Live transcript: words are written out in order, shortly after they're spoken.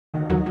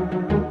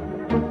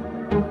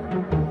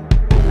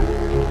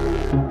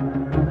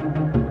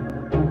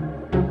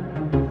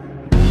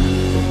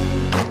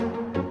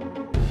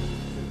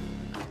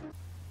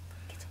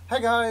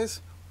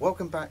guys,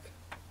 welcome back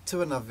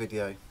to another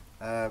video.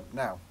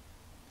 Now,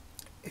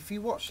 if you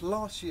watched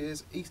last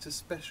year's Easter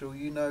special,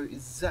 you know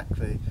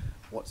exactly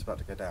what's about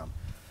to go down.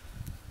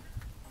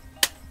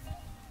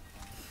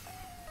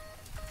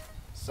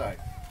 So, if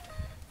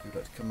you'd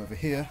like to come over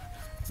here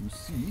and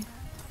see,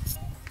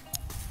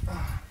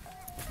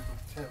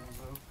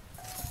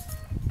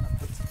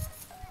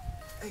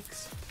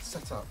 eggs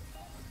set up.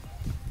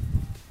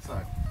 So,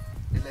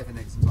 11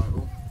 eggs in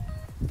total.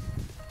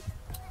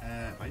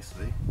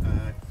 Basically,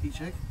 each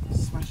egg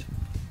smash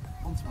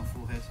onto my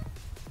forehead.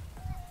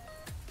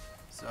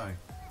 So, I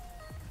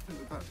think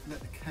we're about to let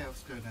the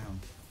chaos go down.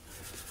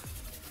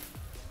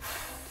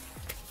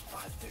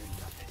 I do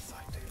love this,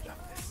 I do love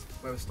this.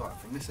 Where we're starting,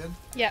 from this end?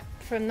 Yep,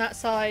 from that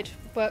side,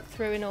 work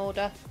through in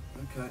order.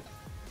 Okay.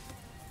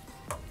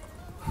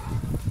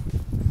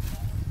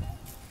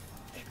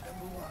 Egg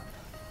number one.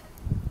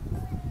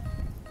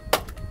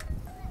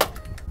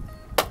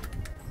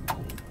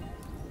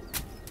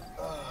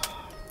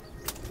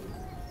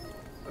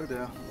 Oh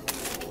dear.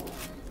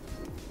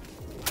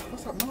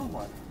 What's that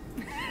Marmite?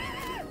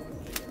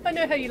 I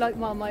know how you like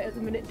Marmite at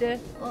the minute, dear.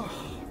 Oh,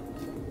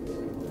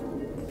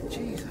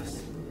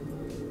 Jesus.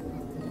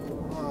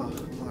 Oh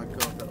my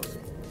God, that was...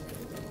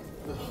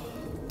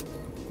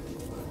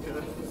 Okay,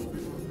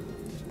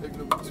 egg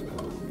number two.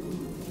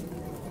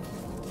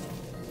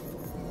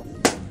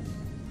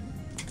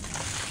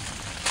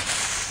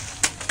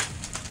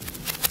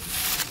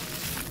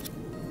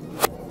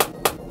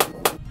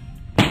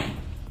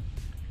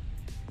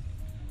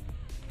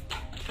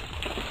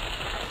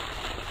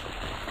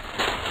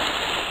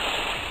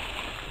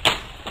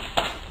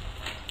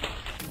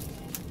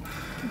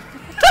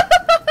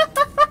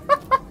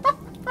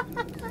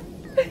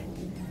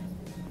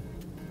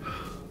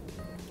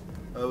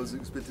 I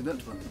wasn't expecting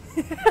that one.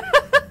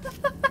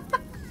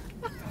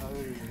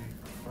 Holy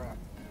crap.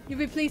 You'll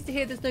be pleased to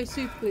hear there's no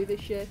super glue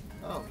this year.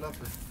 Oh,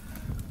 lovely.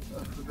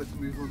 We're about to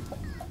move on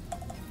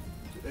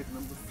to egg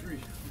number 3.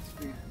 This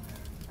thing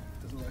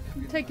doesn't like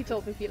coming Take it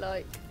off if you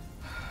like.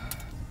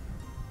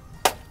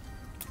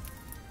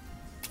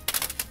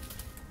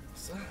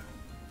 What's that?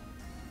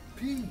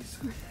 Peas.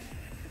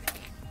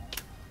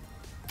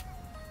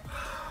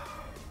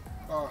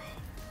 Oh,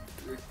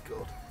 good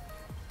God.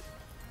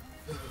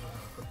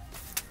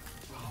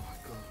 Oh my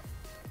God.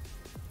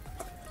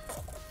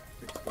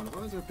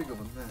 Why is there a bigger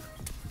one there?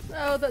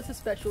 Oh, that's a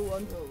special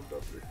one. Oh,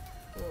 lovely.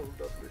 Oh,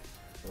 lovely.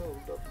 Oh,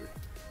 lovely.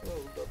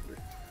 Oh, lovely.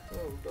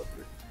 Oh,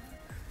 lovely.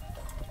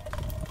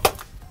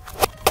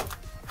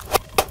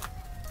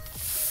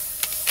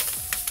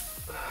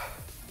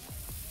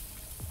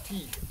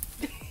 Tea.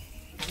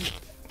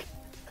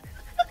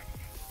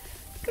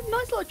 Got a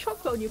nice lot of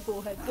chocolate on your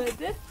forehead there,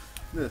 dear.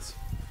 This.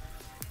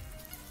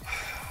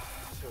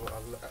 So what I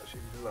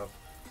actually love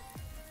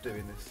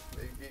doing this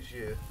each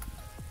year.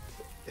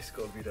 It's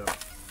got to be done.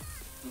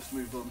 Let's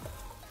move on.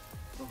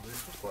 Oh,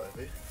 this was quite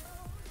heavy.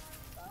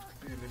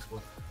 Doing this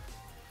one.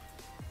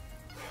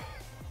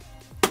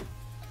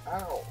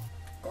 Ow!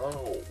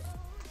 Oh!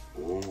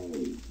 Oh!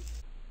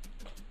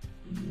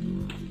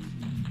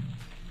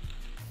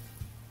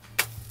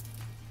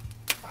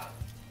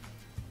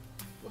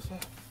 What's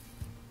that?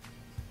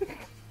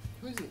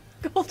 Who is it?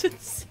 Golden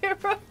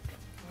syrup. Oh,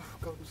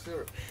 golden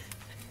syrup.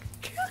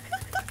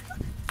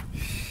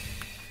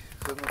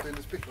 So I'm not doing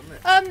this big one,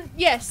 isn't it?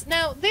 Yes.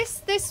 Now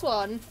this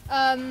one,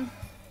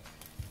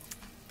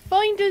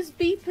 finders,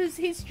 beepers,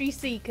 history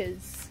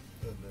seekers.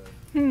 Oh,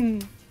 no.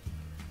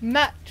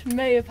 Matt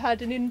may have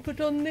had an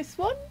input on this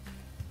one.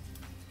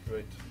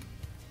 Great.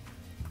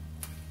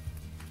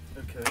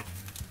 Okay.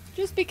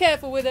 Just be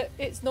careful with it.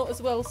 It's not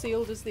as well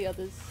sealed as the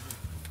others.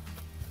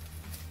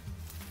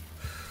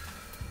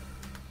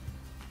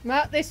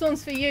 Matt, this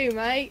one's for you,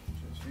 mate.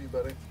 It's for you,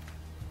 buddy.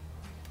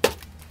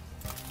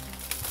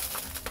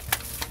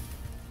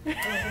 Oh,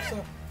 what's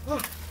that?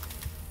 Oh.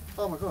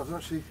 Oh my God, it's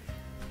actually...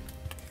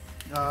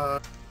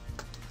 That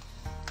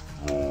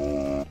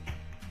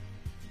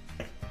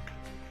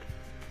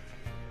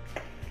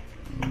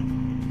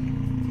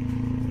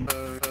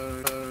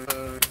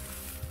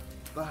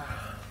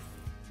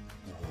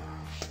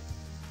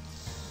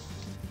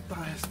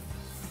is...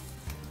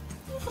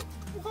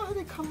 Why are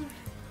they coloured?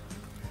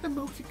 They're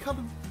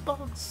multicoloured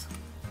bugs.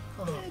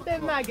 Oh, They're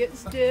God.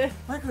 maggots, dear.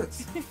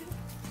 Maggots?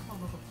 Oh,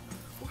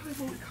 why are they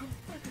multicoloured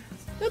maggots?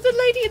 The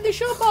lady in the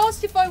shop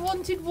asked if I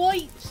wanted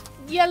white,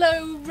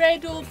 yellow,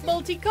 red or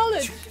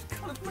multicoloured.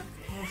 Oh,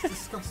 it's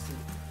disgusting.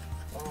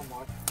 Oh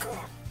my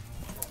God.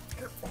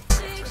 Get off.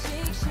 Shake,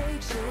 shake,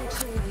 shake, shake,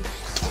 shake.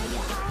 Shake it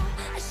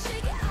out,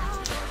 shake it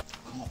out.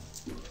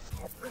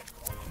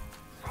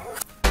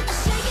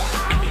 Shake it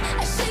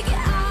out, shake it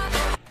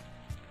out.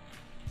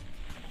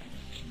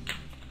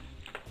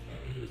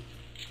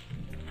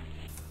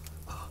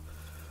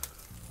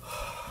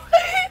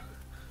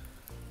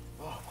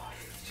 Oh my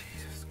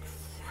Jesus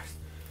Christ.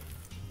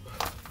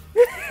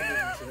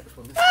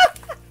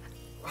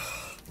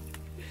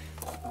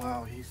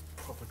 Wow, he's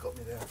proper got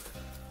me there.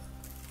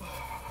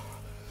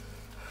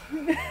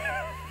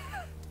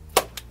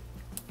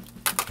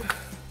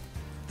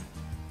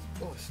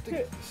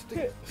 stink,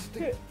 stink,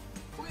 stink.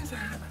 What is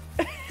that?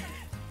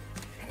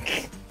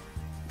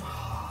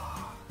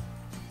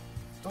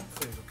 Dog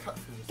food or cat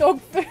food? Dog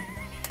food.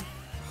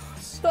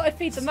 Thought I'd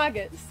feed the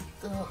maggots.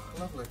 Oh,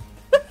 lovely.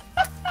 Oh,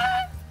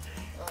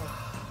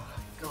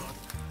 God.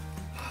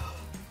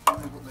 I know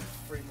what they're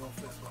freeing off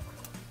this one.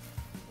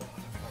 Oh,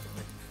 that would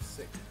make me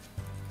sick.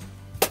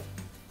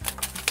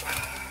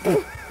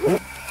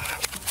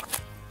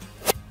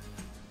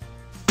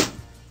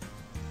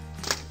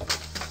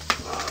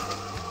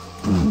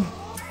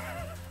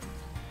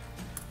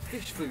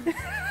 Fish food,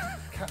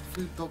 cat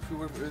food, dog food,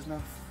 whatever it is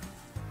now.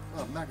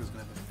 Oh, Maggots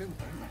gonna have a field,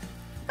 don't they?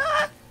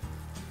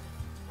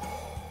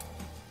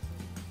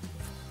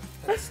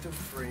 There's still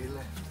 3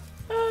 left.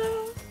 It's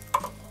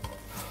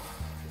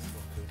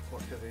not good,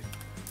 quite heavy.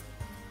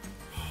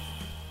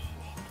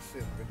 Let's see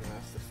if I'm gonna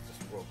ask this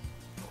just roll.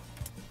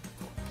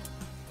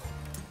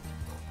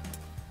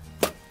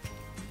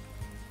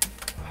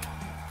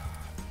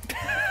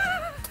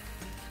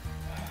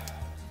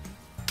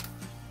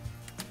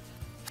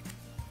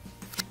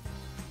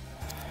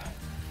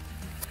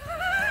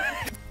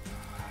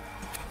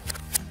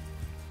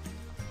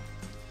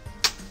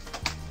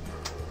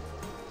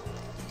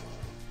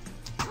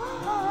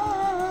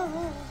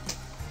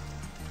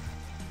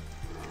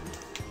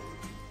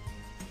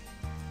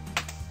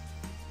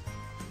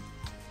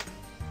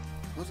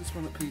 Why does it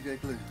smell like PVA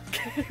glue?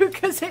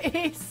 Because it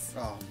is.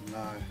 Oh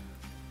no.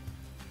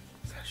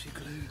 It's actually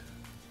glue.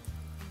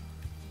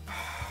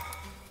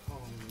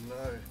 Oh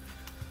no.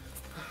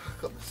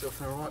 I got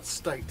myself in the right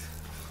state.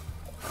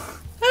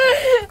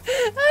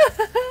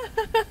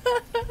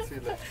 See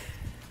you later.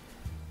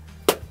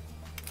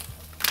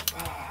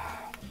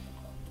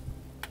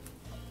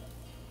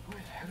 What the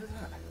hell is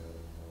that?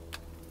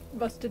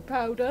 Mustard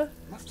powder.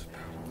 Mustard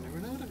powder, I've never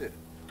heard of it.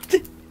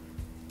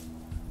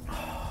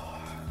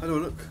 How do I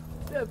look?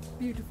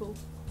 Beautiful.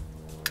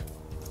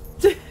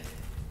 Okay,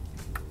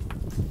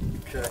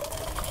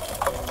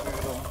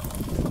 moving on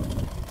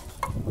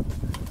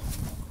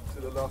to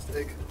the last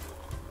egg.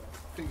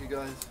 Thank you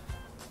guys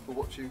for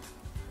watching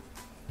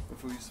and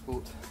for your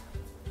support.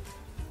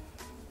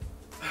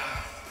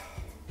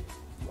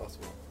 Last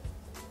one.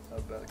 How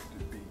bad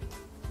could it be?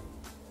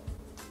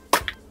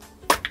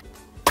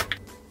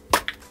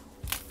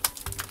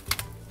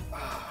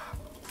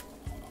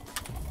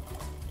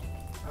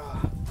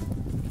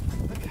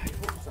 Okay,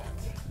 what was that?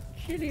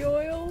 Chili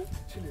oil.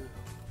 Chili oil.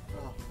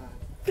 Oh man.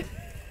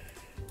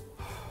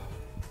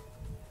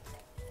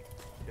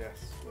 Yes,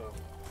 well,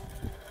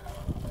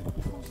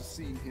 there was a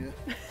scene here.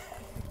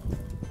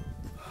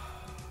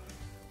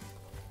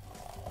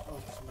 Oh,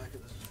 there's a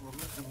maggot that's just running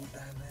them all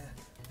down there.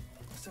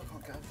 I still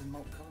can't get over the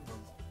multicoloured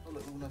ones. They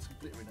look all nice and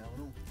glittery now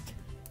and all.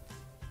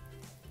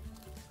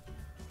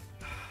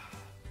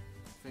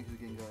 Thank you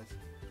again, guys,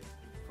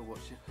 for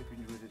watching. Hope you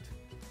enjoyed it.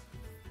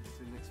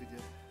 See you next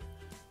video.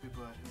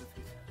 Goodbye. Love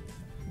you.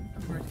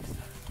 Have a great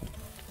Easter.